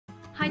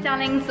Hi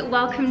darlings,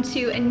 welcome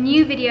to a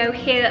new video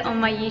here on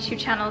my YouTube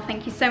channel.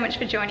 Thank you so much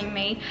for joining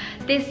me.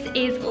 This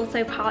is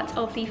also part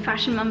of the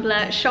Fashion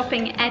Mumblr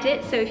shopping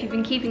edit, so if you've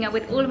been keeping up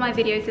with all of my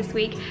videos this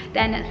week,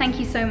 then thank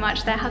you so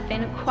much. There have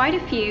been quite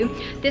a few.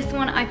 This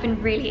one I've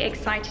been really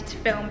excited to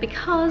film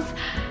because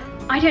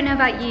I don't know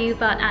about you,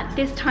 but at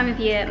this time of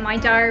year, my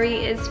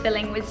diary is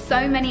filling with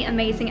so many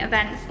amazing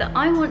events that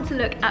I want to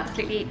look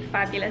absolutely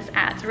fabulous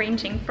at,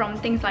 ranging from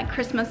things like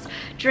Christmas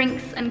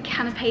drinks and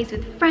canapes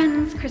with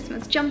friends,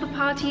 Christmas jumper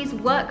parties,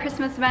 work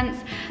Christmas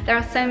events. There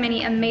are so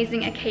many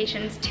amazing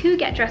occasions to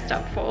get dressed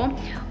up for.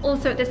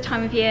 Also at this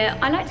time of year,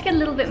 I like to get a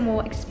little bit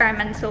more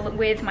experimental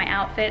with my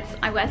outfits.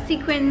 I wear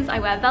sequins, I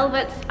wear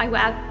velvets, I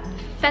wear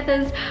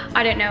feathers.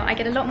 I don't know, I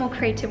get a lot more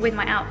creative with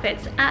my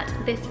outfits at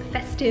this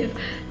festive,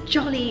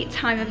 jolly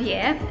time of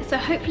year. So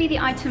hopefully the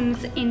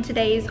items in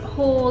today's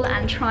haul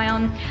and try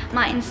on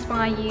might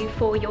inspire you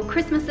for your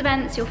Christmas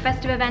events, your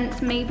festive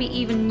events, maybe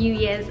even New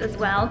Year's as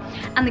well.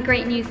 And the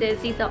great news is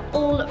these are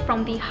all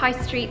from the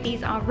Highstreet.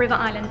 These are River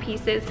Island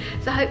pieces,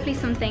 so hopefully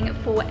something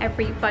for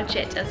every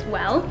budget as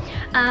well.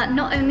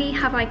 Not only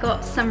have I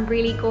got some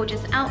really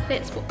gorgeous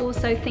outfits, but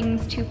also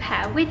things to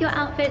pair with your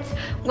outfits,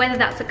 whether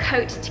that's a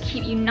coat to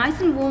keep you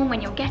nice and warm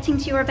when you're getting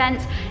to your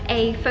event,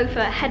 a faux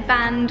fur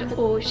headband,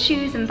 or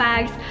shoes and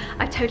bags.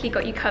 I've totally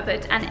got you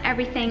covered, and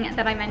everything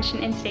that I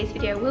mentioned in today's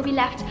video will be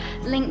left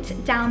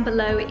linked down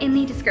below in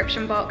the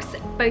description box,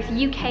 both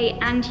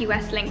UK and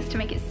US links to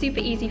make it super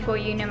easy for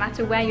you no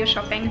matter where you're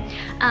shopping.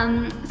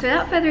 So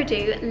without further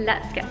ado,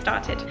 let's get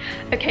started.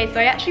 Okay,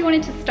 so I actually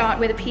wanted to start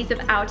with a piece of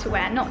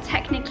outerwear, not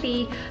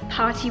technically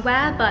party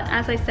wear, but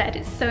as I said,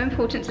 it's so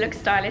important to look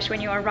stylish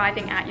when you're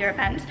arriving at your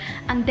event.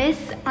 And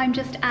this I'm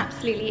just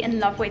absolutely in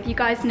love with. You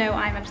guys know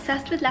I'm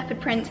obsessed with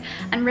leopard print,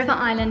 and River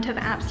Island have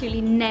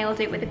absolutely nailed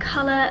it with the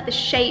color, the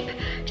shape,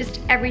 just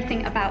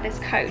everything about this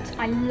coat.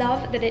 I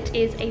love that it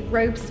is a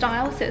robe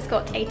style, so it's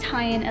got a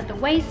tie-in at the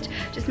waist,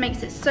 just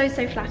makes it so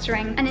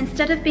flattering. And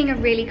instead of being a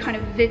really kind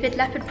of vivid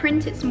leopard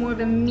print, it's more of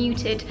a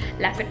muted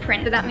leopard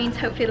print. So that means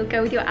hopefully it'll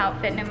go with your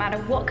outfit no matter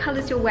what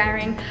colors you're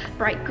wearing.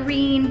 Bright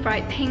green,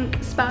 bright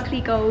pink,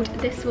 sparkly gold,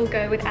 this will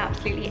go with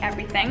absolutely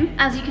everything.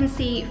 As you can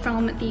see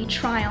from the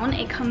try on,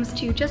 it comes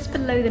to just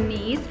below the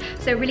knees,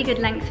 so really good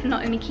length for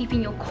not only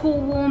keeping your core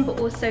warm, but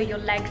also your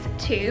legs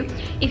too.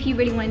 If you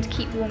really wanted to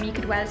keep warm, you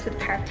could wear this with a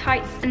pair of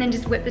tights and then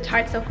just whip the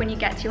tights off when you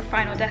get to your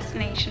final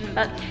destination.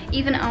 But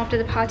even after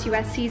the party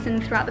wear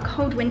season, throughout the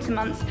cold winter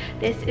months,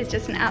 this is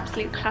just an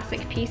absolute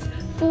classic piece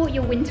for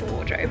your winter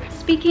wardrobe.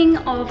 Speaking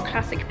of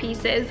classic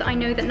pieces, I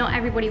know that not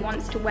everybody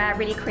wants to wear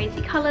really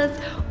crazy colors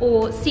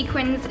or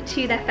sequins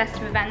to their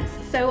festive events,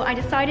 so I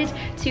decided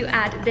to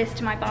add this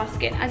to my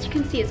basket. As you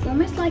can see, it's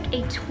almost like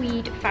a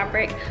tweed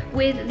fabric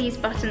with these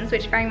buttons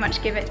which very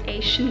much give it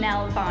a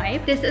Chanel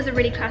vibe. This is a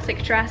really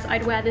classic dress.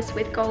 I'd wear this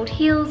with gold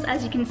heels.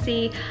 As you can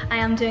see, I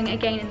am doing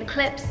again in the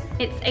clips.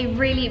 It's a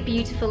really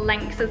beautiful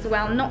length as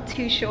well, not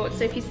too short,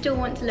 so if you still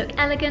want to look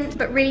elegant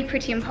but really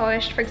pretty and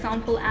polished, for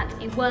example at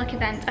a work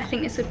event, I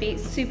think this would be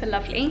super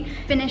lovely.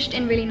 Finished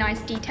in really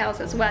nice details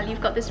as well.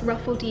 You've got this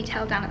ruffle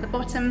detail down at the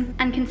bottom,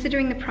 and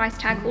considering the price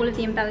tag, all of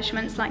the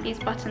embellishments like these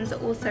buttons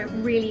are also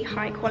really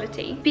high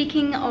quality.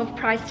 Speaking of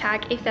price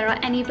tag, if there are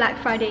any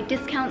Black Friday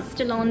discounts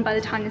still on by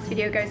the time this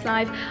video goes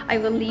live, I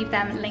will leave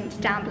them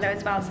linked down below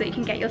as well so that you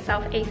can get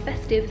yourself a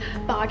festive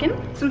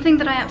bargain. Something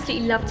that I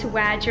absolutely love to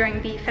wear during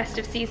the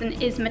festive season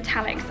is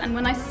metallics, and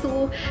when I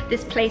saw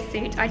this play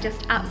suit, I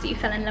just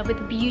absolutely fell in love with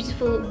the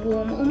beautiful,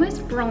 warm,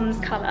 almost bronze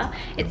color.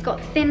 It's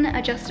got thin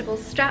adjustable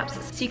straps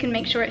so you can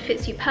make sure it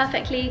fits you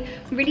perfectly,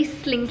 really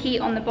slinky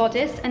on the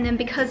bodice, and then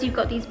because you've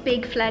got these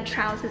big flared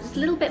trousers, it's a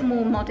little bit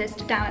more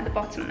modest down at the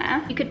bottom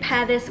there. You could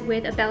pair this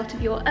with a belt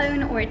of your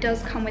own, or it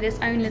does come with its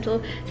own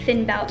little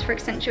thin belt for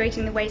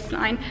accentuating the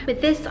waistline. With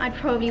this, I'd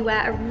probably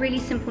wear a really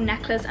simple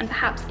necklace and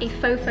perhaps a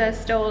faux fur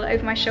stole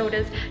over my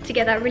shoulders to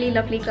get that really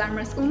lovely,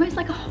 glamorous, almost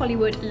like a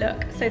Hollywood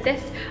look. So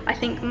this, I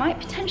think, might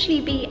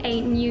potentially be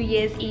a New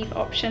Year's Eve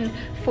option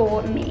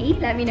for me.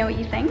 Let me know what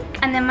you think.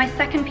 And then my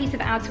second piece of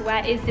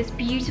outerwear is this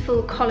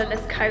beautiful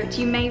collarless coat.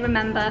 You may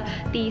remember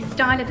the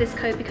style of this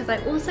coat because I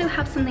also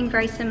have something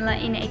very similar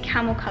in a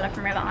camel color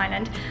from River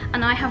Island,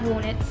 and I have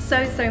worn it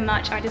so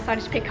much I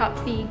decided to pick up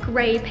the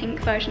grey pink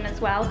version as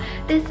well.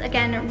 This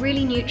again,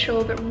 really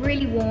neutral but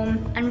really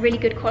warm and really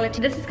good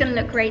quality. This is going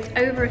to look great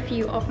over a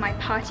few of my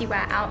party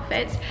wear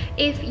outfits.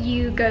 If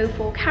you go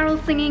for carol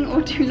singing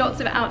or do lots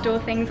of outdoor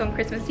things on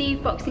Christmas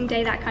Eve, Boxing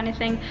Day, that kind of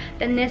thing,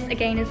 then this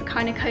again is the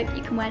kind of coat that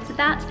you can wear to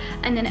that,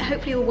 and then it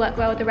hopefully will work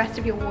well with the rest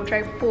of your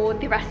wardrobe for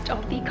the rest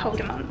of the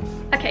colder months.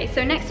 Okay,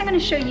 so next I'm going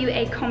to show you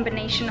a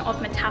combination of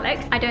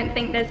metallics. I don't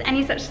think there's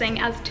any such thing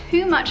as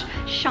too much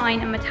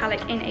shine and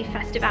metallic in a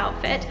festive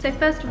outfit. So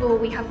first of all,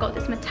 we have got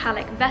this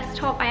metallic vest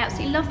top. I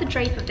absolutely love the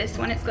drape of this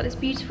one. It's got this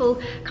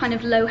beautiful kind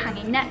of low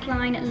hanging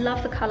neckline,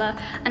 love the color,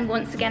 and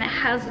once again it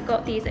has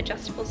got these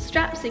adjustable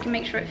straps so you can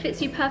make sure it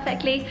fits you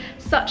perfectly.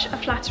 Such a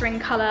flattering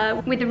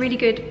color with a really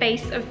good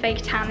base of fake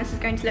tan. This is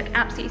going to look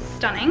absolutely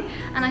stunning,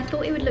 and I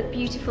thought it would look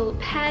beautiful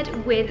paired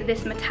with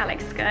this metallic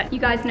skirt. You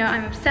guys guys know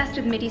I'm obsessed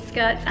with midi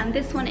skirts, and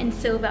this one in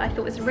silver I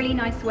thought was a really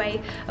nice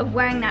way of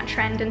wearing that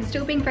trend and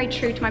still being very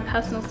true to my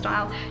personal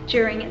style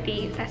during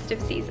the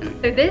festive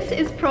season. So this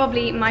is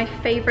probably my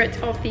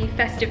favorite of the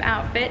festive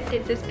outfits.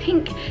 It's this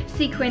pink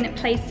sequin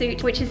play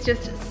suit, which is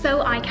just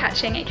so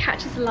eye-catching. It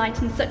catches the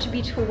light in such a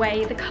beautiful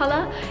way. The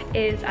color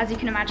is, as you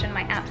can imagine,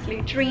 my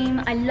absolute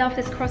dream. I love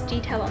this cross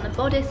detail on the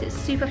bodice. It's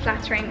super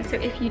flattering, so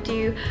if you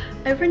do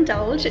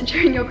overindulge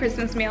during your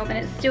Christmas meal, then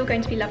it's still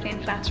going to be lovely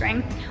and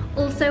flattering.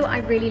 Also, I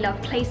really love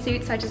play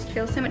suits. I just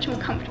feel so much more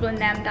comfortable in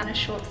them than a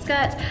short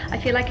skirt. I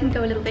feel I can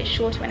go a little bit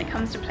shorter when it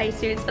comes to play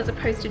suits as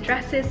opposed to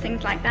dresses,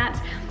 things like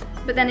that.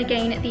 But then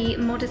again, the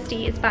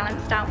modesty is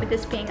balanced out with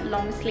this being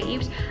long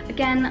sleeved.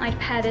 Again, I'd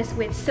pair this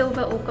with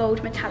silver or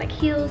gold metallic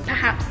heels,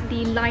 perhaps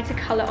the lighter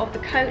color of the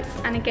coats,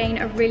 and again,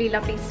 a really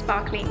lovely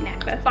sparkly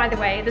necklace. By the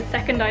way, the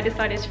second I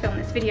decided to film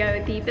this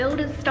video, the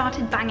builders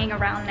started banging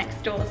around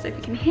next door, so if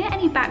you can hear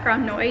any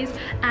background noise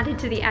added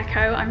to the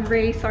echo, I'm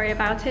really sorry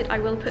about it. I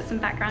will put some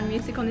background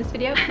music on this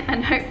video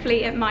and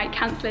hopefully it might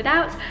cancel it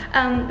out.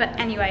 But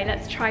anyway,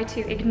 let's try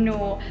to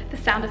ignore the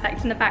sound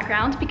effects in the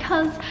background,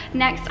 because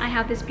next I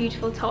have this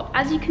beautiful top.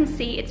 As you can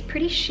see, it's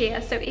pretty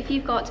sheer, so if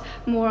you've got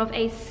more of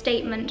a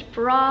statement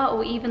bra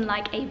or even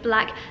like a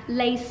black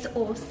lace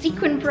or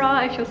sequin bra,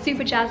 if you're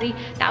super jazzy,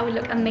 that would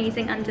look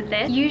amazing under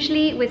this.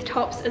 Usually with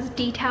tops as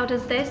detailed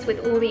as this,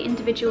 with all the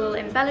individual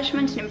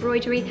embellishment and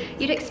embroidery,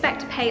 you'd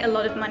expect to pay a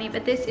lot of money,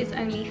 but this is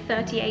only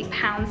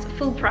 £38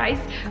 full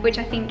price, which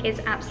I think is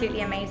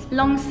absolutely amazing.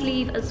 Long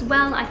sleeve as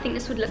well, I think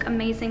this would look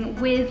amazing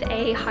with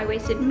a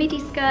high-waisted midi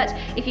skirt.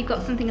 If you've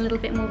got something a little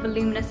bit more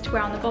voluminous to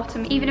wear on the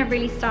bottom, even a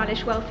really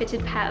stylish,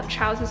 well-fitted pair of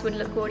trousers would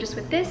look gorgeous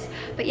with this.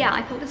 But yeah,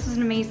 I thought this was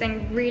an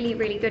amazing,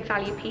 really good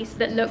value piece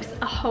that looks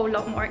a whole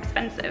lot more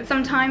expensive.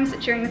 Sometimes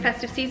during the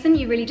festive season,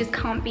 you really just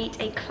can't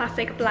beat a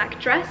classic black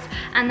dress,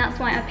 and that's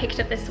why I picked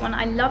up this one.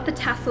 I love the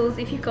tassels.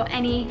 If you've got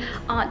any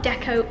Art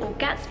Deco or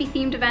Gatsby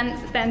themed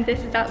events, then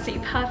this is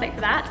absolutely perfect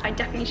for that. I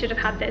definitely should have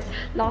had this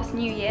last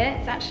New Year.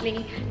 It's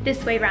actually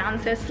this way round,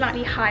 so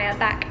slightly higher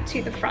back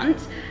to the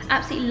front.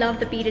 Absolutely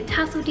love the beaded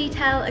tassel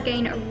detail.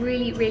 Again, a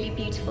really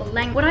beautiful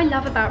length. What I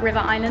love about River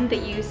Island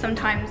that you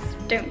sometimes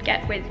don't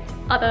get with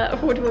other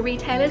affordable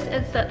retailers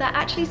is that they're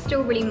actually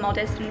still really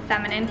modest and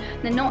feminine.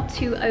 They're not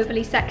too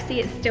overly sexy.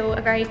 It's still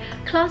a very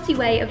classy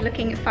way of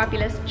looking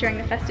fabulous during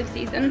the festive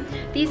season.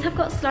 These have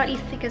got slightly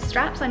thicker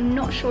straps. I'm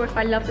not sure if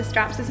I love the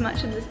straps as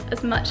much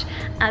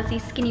as the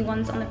skinny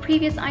ones on the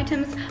previous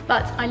items,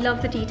 but I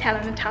love the detail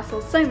and the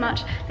tassels so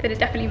much that it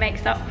definitely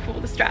makes up for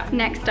the strap.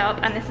 Next up,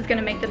 and this is going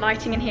to make the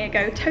lighting in here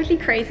go totally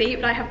crazy,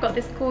 but I have got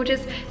this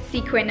gorgeous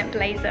sequin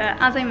blazer.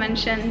 As I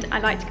mentioned, I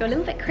like to go a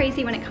little bit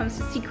crazy when it comes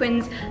to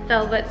sequins,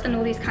 velvets, and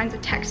all these kinds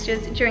of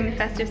textures during the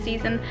festive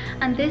season,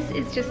 and this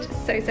is just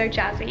so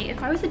jazzy.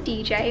 If I was a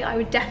DJ, I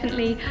would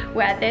definitely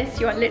wear this.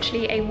 You are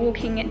literally a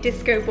walking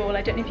disco ball.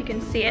 I don't know if you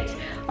can see it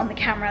on the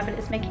camera, but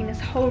it's making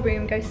this whole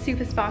room go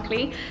super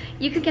sparkly.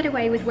 You could get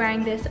away with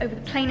wearing this over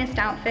the plainest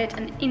outfit,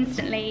 and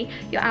instantly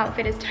your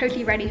outfit is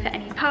totally ready for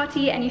any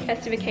party, any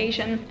festive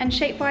occasion. And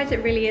shape-wise,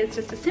 it really is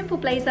just a simple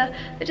blazer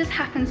that just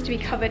happens to be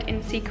covered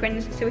in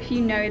sequins, so if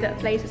you know that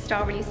blazer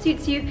style really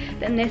suits you,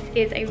 then this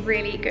is a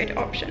really good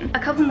option. A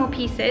couple more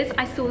pieces.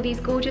 I saw these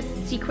gorgeous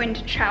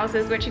sequined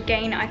trousers, which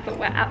again I thought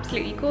were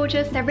absolutely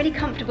gorgeous. They're really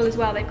comfortable as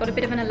well. They've got a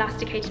bit of an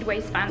elasticated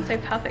waistband, so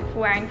perfect for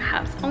wearing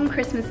perhaps on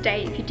Christmas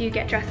Day if you do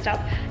get dressed up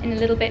in a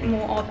little bit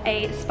more of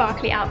a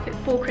sparkly outfit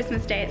for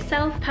Christmas Day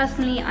itself.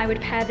 Personally, I would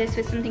pair this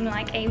with something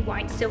like a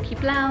white silky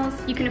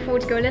blouse. You can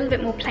afford to go a little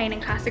bit more plain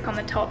and classic on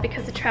the top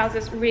because the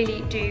trousers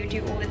really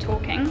do all the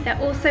talking.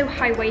 They're also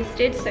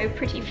high-waisted, so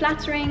pretty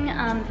flattering,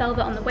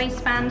 velvet on the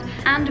waistband,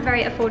 and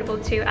very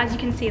affordable too. As you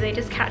can see, they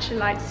just catch the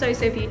light so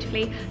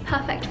beautifully.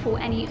 Perfect for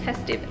any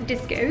festive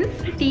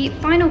discos. The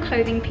final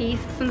clothing piece,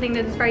 something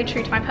that is very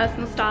true to my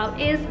personal style,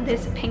 is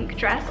this pink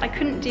dress. I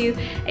couldn't do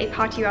a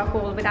party wear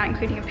haul without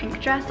including a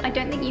pink dress. I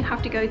don't think you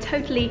have to go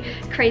totally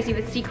crazy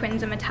with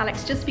sequins and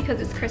metallics just because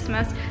it's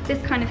Christmas.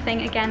 This kind of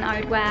thing, again,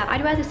 I'd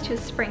wear this to a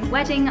spring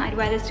wedding. I'd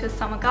wear this to a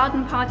summer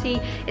garden party.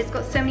 It's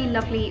got so many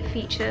lovely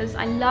features.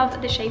 I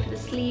love the shape of the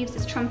sleeves,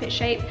 this trumpet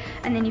shape,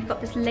 and then you've got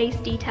this lace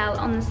detail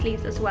on the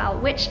sleeves as well,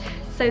 which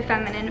so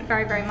feminine,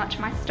 very much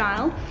my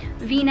style.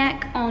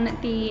 V-neck on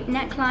the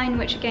neckline,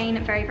 which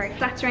again, very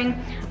flattering,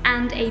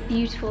 and a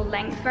beautiful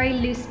length, very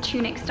loose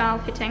tunic style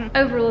fitting.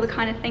 Overall, the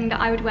kind of thing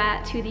that I would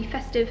wear to the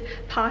festive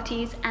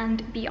parties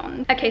and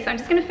beyond. Okay, so I'm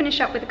just gonna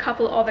finish up with a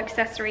couple of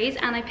accessories,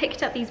 and I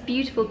picked up these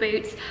beautiful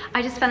boots.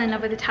 I just fell in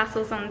love with the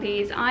tassels on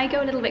these. I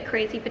go a little bit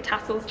crazy for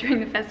tassels during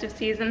the festive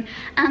season,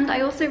 and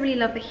I also really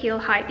love the heel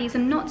height. These are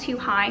not too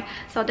high,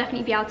 so I'll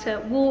definitely be able to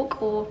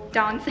walk or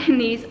dance in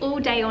these all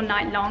day or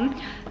night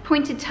long.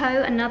 Pointed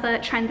toe, another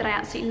trend that I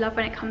absolutely love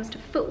when it comes to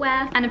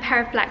footwear, and a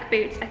pair of black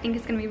boots I think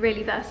is going to be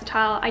really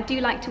versatile. I do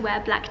like to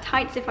wear black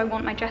tights if I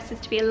want my dresses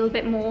to be a little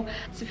bit more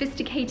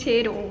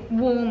sophisticated or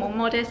warm or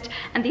modest,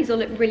 and these all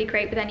look really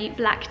great with any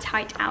black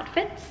tight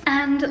outfits.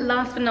 And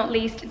last but not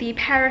least, the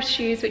pair of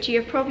shoes which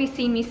you have probably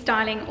seen me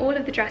styling all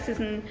of the dresses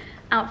and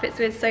outfits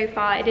with so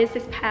far. It is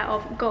this pair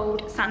of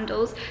gold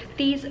sandals.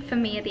 These for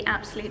me are the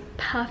absolute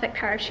perfect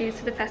pair of shoes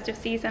for the festive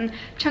season.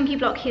 Chunky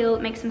block heel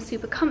makes them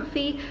super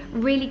comfy,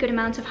 really good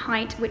amount of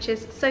height, which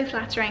is so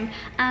flattering,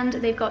 and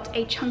they've got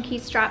a chunky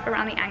strap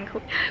around the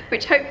ankle,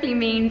 which hopefully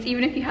means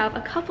even if you have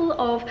a couple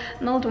of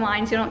mulled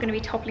wines, you're not going to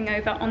be toppling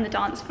over on the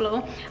dance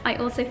floor. I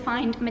also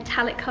find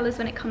metallic colours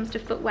when it comes to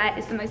footwear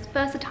is the most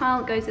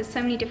versatile, goes with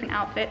so many different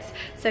outfits,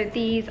 so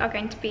these are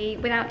going to be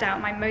without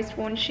doubt my most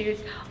worn shoes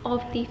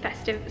of the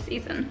festive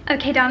season.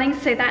 Okay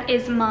darlings, so that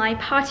is my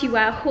party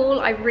wear haul.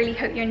 I really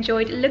hope you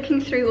enjoyed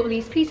looking through all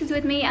these pieces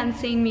with me and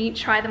seeing me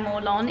try them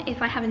all on.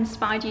 If I have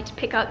inspired you to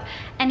pick up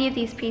any of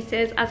these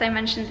pieces, as I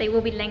mentioned, they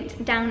will be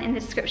linked down in the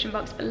description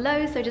box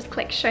below, so just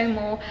click show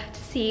more to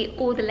see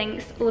all the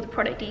links, all the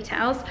product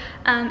details.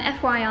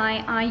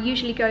 FYI, I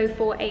usually go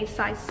for a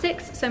size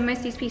 6, so most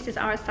of these pieces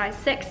are a size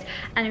 6,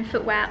 and in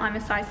footwear I'm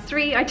a size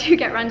 3. I do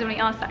get randomly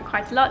asked that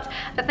quite a lot,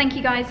 but thank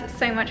you guys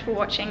so much for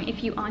watching.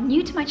 If you are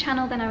new to my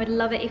channel, then I would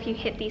love it if you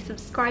hit the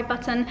subscribe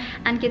button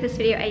and give this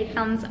video a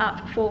thumbs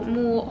up for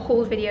more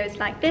haul videos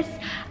like this,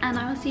 and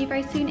I will see you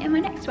very soon in my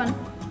next one.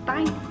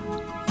 Bye!